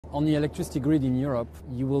On the electricity grid in Europe,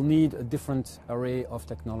 you will need a different array of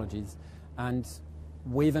technologies, and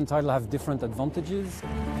wave and tidal have different advantages.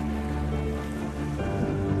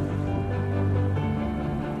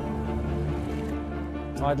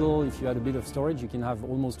 Tidal, if you had a bit of storage, you can have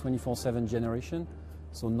almost 24/7 generation,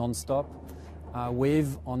 so non-stop.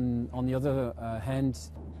 Wave, on the other hand,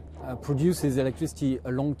 produces electricity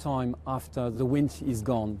a long time after the wind is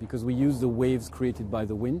gone, because we use the waves created by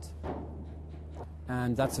the wind.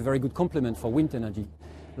 And that's a very good complement for wind energy.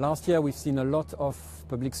 Last year we've seen a lot of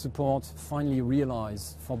public support finally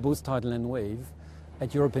realize for both tidal and wave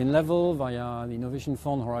at European level via the Innovation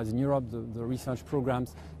Fund, Horizon Europe, the research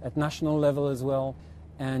programs, at national level as well.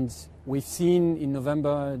 And we've seen in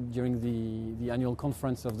November during the annual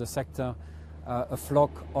conference of the sector a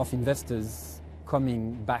flock of investors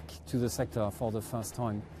coming back to the sector for the first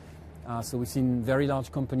time. So we've seen very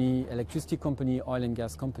large company, electricity company, oil and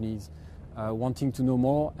gas companies wanting to know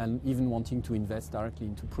more and even wanting to invest directly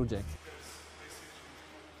into projects.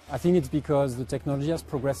 I think it's because the technology has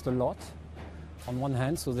progressed a lot on one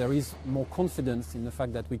hand, so there is more confidence in the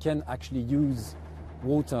fact that we can actually use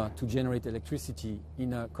water to generate electricity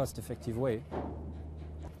in a cost-effective way.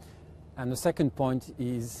 And the second point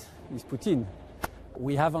is Putin.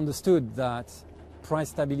 We have understood that price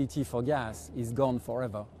stability for gas is gone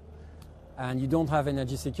forever, and you don't have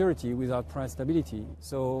energy security without price stability.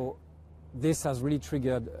 So this has really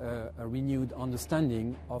triggered a renewed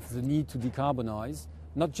understanding of the need to decarbonize,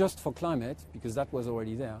 not just for climate, because that was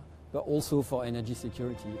already there, but also for energy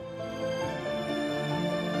security.